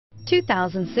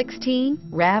2016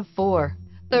 RAV4.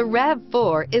 The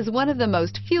RAV4 is one of the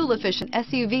most fuel-efficient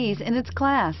SUVs in its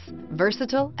class.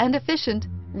 Versatile and efficient,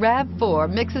 RAV4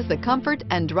 mixes the comfort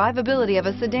and drivability of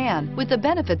a sedan with the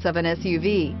benefits of an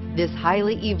SUV. This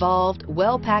highly evolved,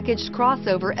 well-packaged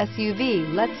crossover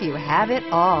SUV lets you have it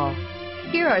all.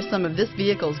 Here are some of this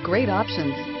vehicle's great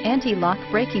options: anti-lock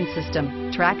braking system,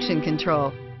 traction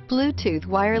control, Bluetooth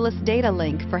wireless data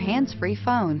link for hands-free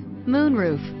phone,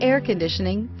 moonroof, air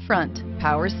conditioning, front,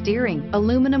 power steering,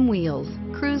 aluminum wheels,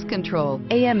 cruise control,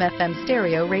 AM/FM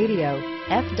stereo radio,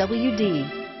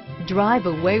 FWD. Drive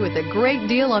away with a great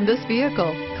deal on this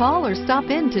vehicle. Call or stop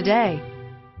in today.